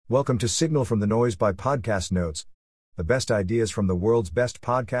Welcome to Signal from the Noise by Podcast Notes, the best ideas from the world's best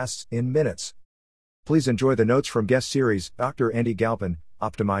podcasts in minutes. Please enjoy the notes from guest series, Dr. Andy Galpin,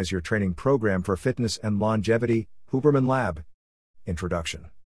 Optimize Your Training Program for Fitness and Longevity, Huberman Lab. Introduction.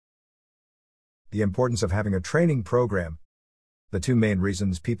 The importance of having a training program. The two main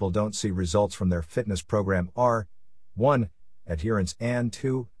reasons people don't see results from their fitness program are 1. Adherence and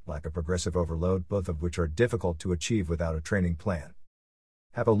 2. Lack of progressive overload, both of which are difficult to achieve without a training plan.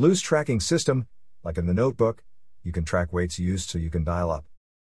 Have a loose tracking system, like in the notebook. You can track weights used so you can dial up.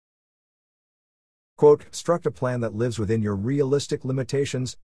 Quote, construct a plan that lives within your realistic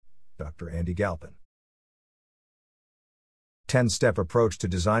limitations. Dr. Andy Galpin. 10-step approach to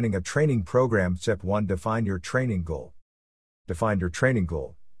designing a training program. Step 1. Define your training goal. Define your training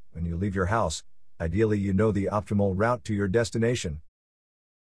goal. When you leave your house, ideally you know the optimal route to your destination.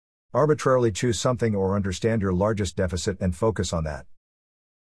 Arbitrarily choose something or understand your largest deficit and focus on that.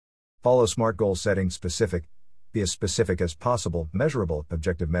 Follow SMART goal setting. Specific. Be as specific as possible. Measurable,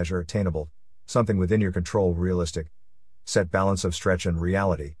 objective, measure, attainable. Something within your control. Realistic. Set balance of stretch and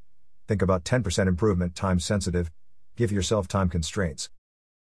reality. Think about 10% improvement. Time sensitive. Give yourself time constraints.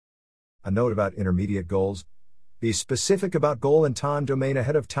 A note about intermediate goals. Be specific about goal and time domain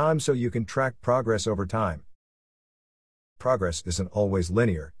ahead of time so you can track progress over time. Progress isn't always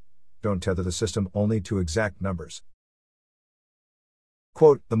linear. Don't tether the system only to exact numbers.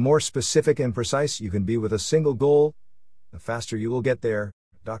 Quote, the more specific and precise you can be with a single goal, the faster you will get there.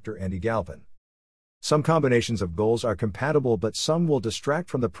 Dr. Andy Galpin. Some combinations of goals are compatible, but some will distract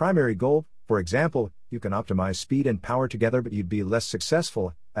from the primary goal. For example, you can optimize speed and power together, but you'd be less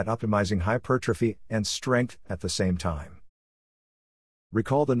successful at optimizing hypertrophy and strength at the same time.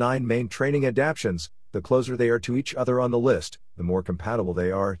 Recall the 9 main training adaptations. The closer they are to each other on the list, the more compatible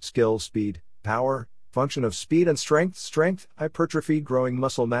they are. Skill, speed, power, function of speed and strength, hypertrophy, growing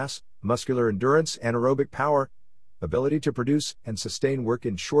muscle mass, muscular endurance, anaerobic power, ability to produce and sustain work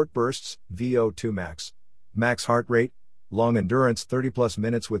in short bursts, VO2 max, max heart rate, long endurance 30+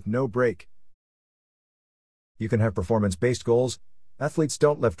 minutes with no break. You can have performance-based goals. Athletes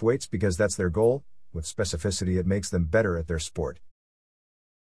don't lift weights because that's their goal. With specificity, it makes them better at their sport.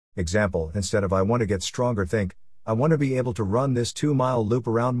 Example, instead of I want to get stronger, think, I want to be able to run this 2-mile loop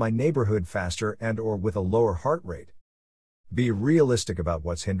around my neighborhood faster and or with a lower heart rate. Be realistic about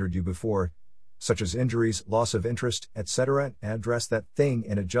what's hindered you before, such as injuries, loss of interest, etc., and address that thing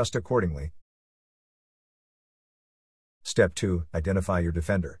and adjust accordingly. Step 2. Identify your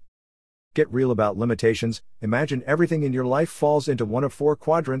defender. Get real about limitations. Imagine everything in your life falls into one of 4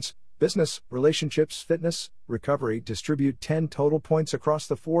 quadrants: business, relationships, fitness, recovery. Distribute 10 total points across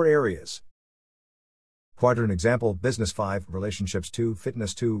the 4 areas. Quadrant example: business 5, relationships 2,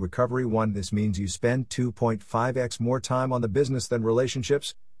 fitness 2, recovery 1. This means you spend 2.5x more time on the business than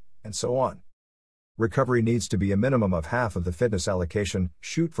relationships, and so on. Recovery needs to be a minimum of half of the fitness allocation.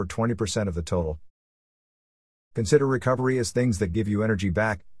 Shoot for 20% of the total. Consider recovery as things that give you energy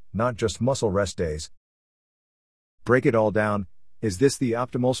back, not just muscle rest days. Break it all down. Is this the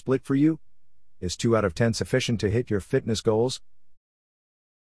optimal split for you? Is 2 out of 10 sufficient to hit your fitness goals?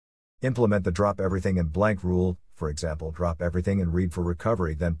 Implement the drop everything and blank rule. For example, drop everything and read for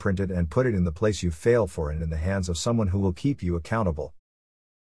recovery, then print it and put it in the place you fail for and in the hands of someone who will keep you accountable.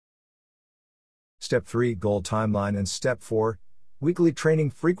 Step 3. Goal timeline. And Step 4. Weekly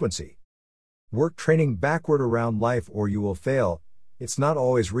training frequency. Work training backward around life or you will fail. It's not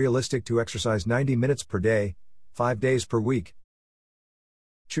always realistic to exercise 90 minutes per day, 5 days per week.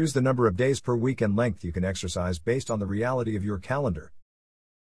 Choose the number of days per week and length you can exercise based on the reality of your calendar.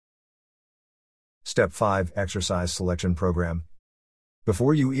 Step 5. Exercise selection program.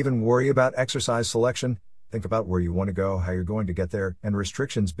 Before you even worry about exercise selection, think about where you want to go, how you're going to get there, and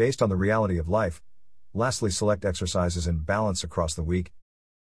restrictions based on the reality of life. Lastly, select exercises in balance across the week.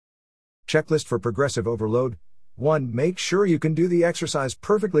 Checklist for progressive overload. 1. Make sure you can do the exercise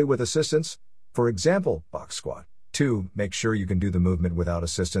perfectly with assistance. For example, box squat. 2. Make sure you can do the movement without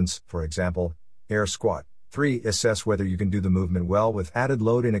assistance. For example, air squat. 3. Assess whether you can do the movement well with added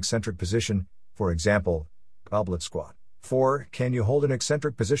load in eccentric position. For example, goblet squat. 4. Can you hold an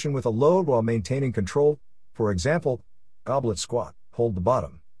eccentric position with a load while maintaining control? For example, goblet squat. Hold the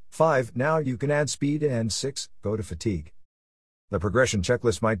bottom. 5. Now you can add speed. And 6. Go to fatigue. The progression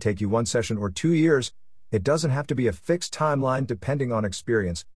checklist might take you 1 session or 2 years. It doesn't have to be a fixed timeline depending on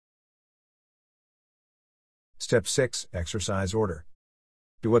experience. Step 6. Exercise order.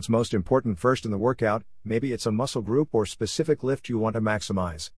 Do what's most important first in the workout. Maybe it's a muscle group or specific lift you want to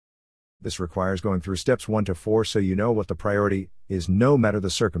maximize. This requires going through steps 1 to 4 so you know what the priority is no matter the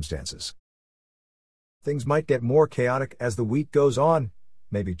circumstances. Things might get more chaotic as the week goes on.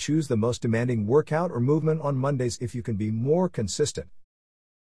 Maybe choose the most demanding workout or movement on Mondays if you can be more consistent.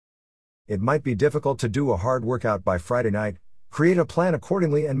 It might be difficult to do a hard workout by Friday night. Create a plan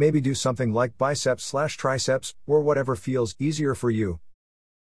accordingly and maybe do something like biceps/triceps or whatever feels easier for you.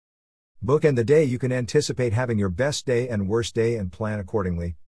 Bookend the day you can anticipate having your best day and worst day and plan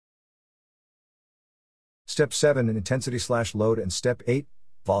accordingly. Step 7 intensity/load and Step 8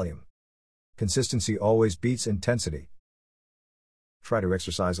 volume. Consistency always beats intensity. Try to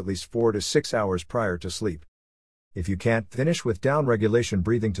exercise at least 4 to 6 hours prior to sleep. If you can't, finish with down-regulation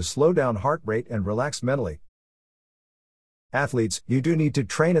breathing to slow down heart rate and relax mentally. Athletes, you do need to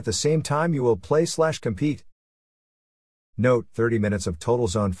train at the same time you will play/compete. Note, 30 minutes of total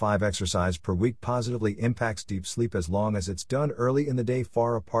Zone 5 exercise per week positively impacts deep sleep as long as it's done early in the day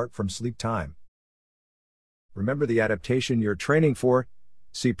far apart from sleep time. Remember the adaptation you're training for?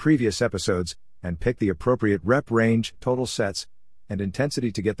 See previous episodes, and pick the appropriate rep range, total sets, and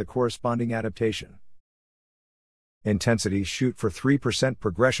intensity to get the corresponding adaptation. Intensity: shoot for 3%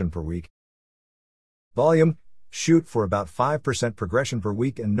 progression per week. Volume: shoot for about 5% progression per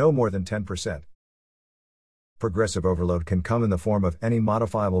week and no more than 10%. Progressive overload can come in the form of any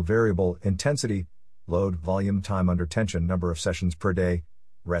modifiable variable: intensity, load, volume, time under tension, number of sessions per day,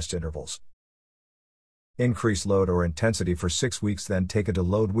 rest intervals. Increase load or intensity for 6 weeks, then take a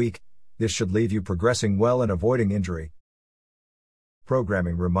deload week. This should leave you progressing well and avoiding injury.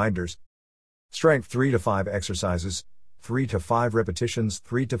 Programming reminders: strength 3 to 5 exercises, 3 to 5 repetitions,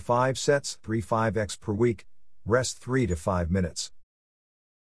 3 to 5 sets, 3-5x per week, rest 3 to 5 minutes.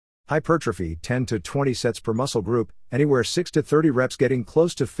 Hypertrophy 10 to 20 sets per muscle group, anywhere 6 to 30 reps, getting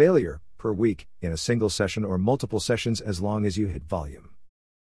close to failure per week in a single session or multiple sessions as long as you hit volume.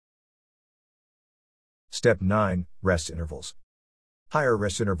 Step 9 rest intervals. Higher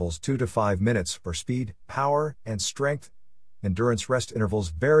rest intervals 2 to 5 minutes for speed, power, and strength. Endurance rest intervals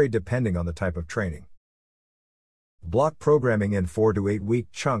vary depending on the type of training. Block programming in 4 to 8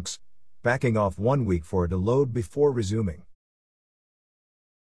 week chunks, backing off 1 week for a deload before resuming.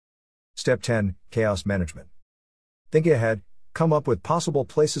 Step 10 chaos management. Think ahead, come up with possible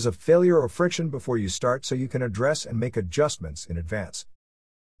places of failure or friction before you start so you can address and make adjustments in advance.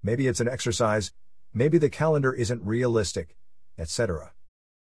 Maybe it's an exercise, maybe the calendar isn't realistic, etc.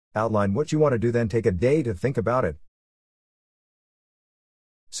 Outline what you want to do, then take a day to think about it.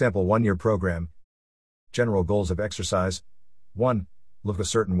 Sample 1-year program. General goals of exercise: 1. Look a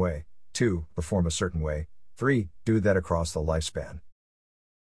certain way. 2. Perform a certain way. 3. Do that across the lifespan.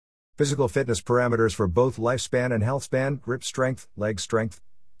 Physical fitness parameters for both lifespan and health span: grip strength, leg strength,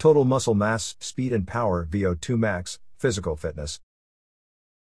 total muscle mass, speed and power, VO2 max, physical fitness.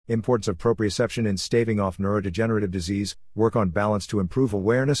 Importance of proprioception in staving off neurodegenerative disease: work on balance to improve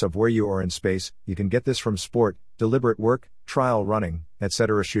awareness of where you are in space. You can get this from sport, deliberate work, trial running,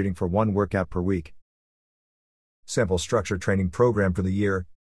 etc. Shooting for 1 workout per week. Sample structure training program for the year.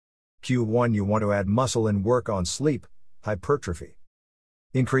 Q1 You want to add muscle and work on sleep, hypertrophy.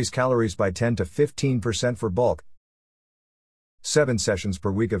 Increase calories by 10 to 15% for bulk. 7 sessions per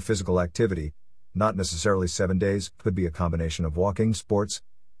week of physical activity, not necessarily 7 days, could be a combination of walking, sports,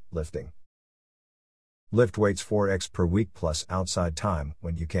 lifting. Lift weights 4x per week plus outside time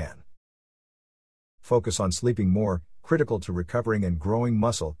when you can. Focus on sleeping more, critical to recovering and growing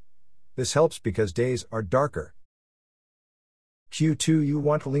muscle. This helps because days are darker. Q2 You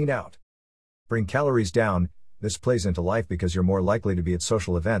want to lean out. Bring calories down. This plays into life because you're more likely to be at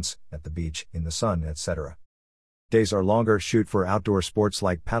social events, at the beach, in the sun, etc. Days are longer. Shoot for outdoor sports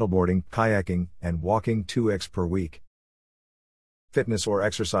like paddleboarding, kayaking, and walking 2x per week. Fitness or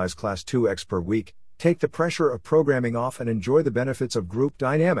exercise class 2x per week. Take the pressure of programming off and enjoy the benefits of group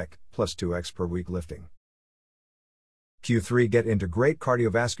dynamic, plus 2x per week lifting. Q3 Get into great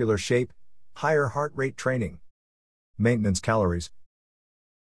cardiovascular shape, higher heart rate training. Maintenance calories.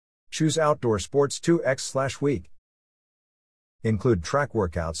 Choose outdoor sports 2x/week. Include track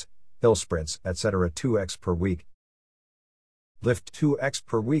workouts, hill sprints, etc. 2x per week. Lift 2x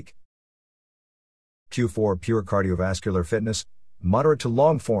per week. Q4 Pure cardiovascular fitness, moderate to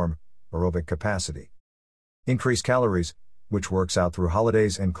long form, aerobic capacity. Increase calories, which works out through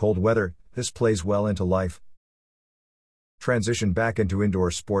holidays and cold weather. This plays well into life. Transition back into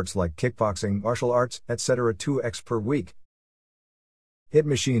indoor sports like kickboxing, martial arts, etc. 2x per week. Hit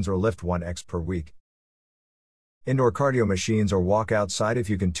machines or lift 1x per week. Indoor cardio machines or walk outside if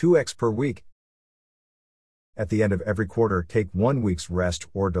you can 2x per week. At the end of every quarter, take 1 week's rest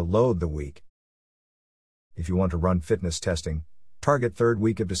or deload the week. If you want to run fitness testing, target 3rd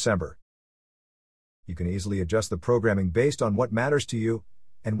week of December. You can easily adjust the programming based on what matters to you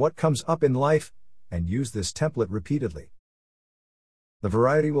and what comes up in life, and use this template repeatedly. The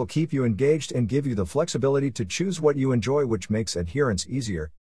variety will keep you engaged and give you the flexibility to choose what you enjoy, which makes adherence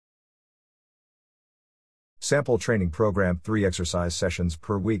easier. Sample training program: 3 exercise sessions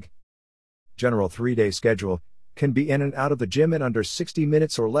per week. General 3-day schedule. Can be in and out of the gym in under 60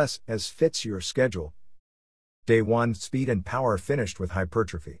 minutes or less, as fits your schedule. Day 1, speed and power, finished with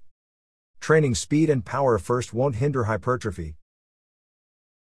hypertrophy. Training speed and power first won't hinder hypertrophy.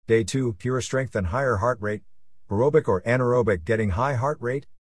 Day 2, pure strength and higher heart rate, aerobic or anaerobic, getting high heart rate.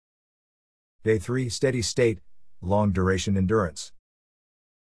 Day 3, steady state, long duration endurance.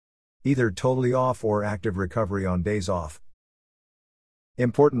 Either totally off or active recovery on days off.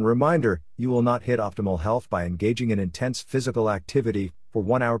 Important reminder: you will not hit optimal health by engaging in intense physical activity for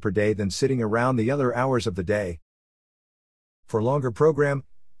 1 hour per day, then sitting around the other hours of the day. For longer program,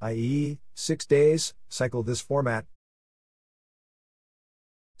 i.e., 6 days, cycle this format.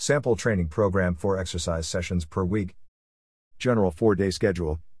 Sample training program: 4 exercise sessions per week. General 4-day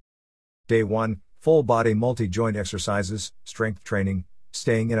schedule. Day 1, full body multi-joint exercises, strength training,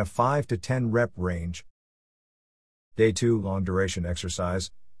 staying in a 5 to 10 rep range. Day 2, long duration exercise,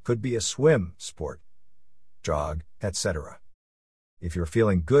 could be a swim, sport, jog, etc. If you're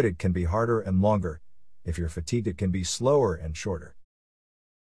feeling good, it can be harder and longer. If you're fatigued, it can be slower and shorter.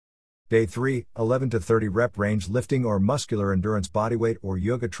 Day 3, 11 to 30 rep range lifting or muscular endurance, bodyweight or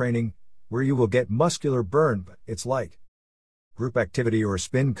yoga training, where you will get muscular burn, but it's light. Group activity or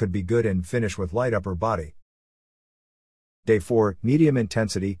spin could be good, and finish with light upper body. Day 4, medium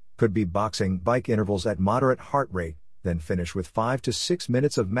intensity, could be boxing, bike intervals at moderate heart rate, then finish with 5 to 6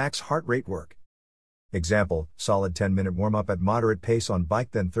 minutes of max heart rate work. Example: solid 10-minute warm-up at moderate pace on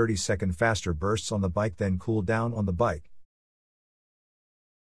bike, then 30-second faster bursts on the bike, then cool down on the bike.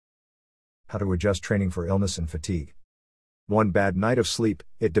 How to adjust training for illness and fatigue. 1 bad night of sleep.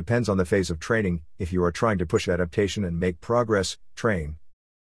 It depends on the phase of training. If you are trying to push adaptation and make progress, train.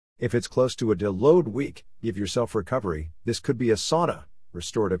 If it's close to a deload week, give yourself recovery. This could be a sauna,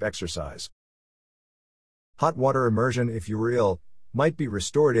 restorative exercise. Hot water immersion, if you were ill, might be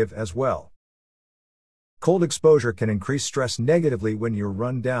restorative as well. Cold exposure can increase stress negatively when you're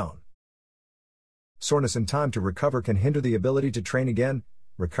run down. Soreness and time to recover can hinder the ability to train again.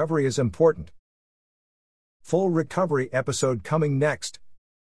 Recovery is important. Full recovery episode coming next.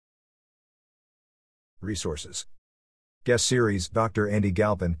 Resources. Guest series: Dr. Andy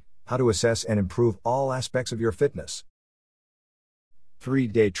Galpin, how to assess and improve all aspects of your fitness.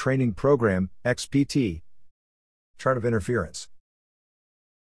 3-day training program, XPT. Chart of interference.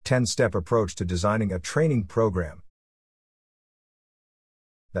 10-step approach to designing a training program.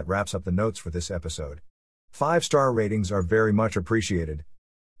 That wraps up the notes for this episode. 5-star ratings are very much appreciated.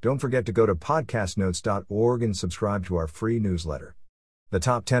 Don't forget to go to podcastnotes.org and subscribe to our free newsletter. The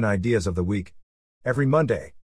top 10 ideas of the week. Every Monday.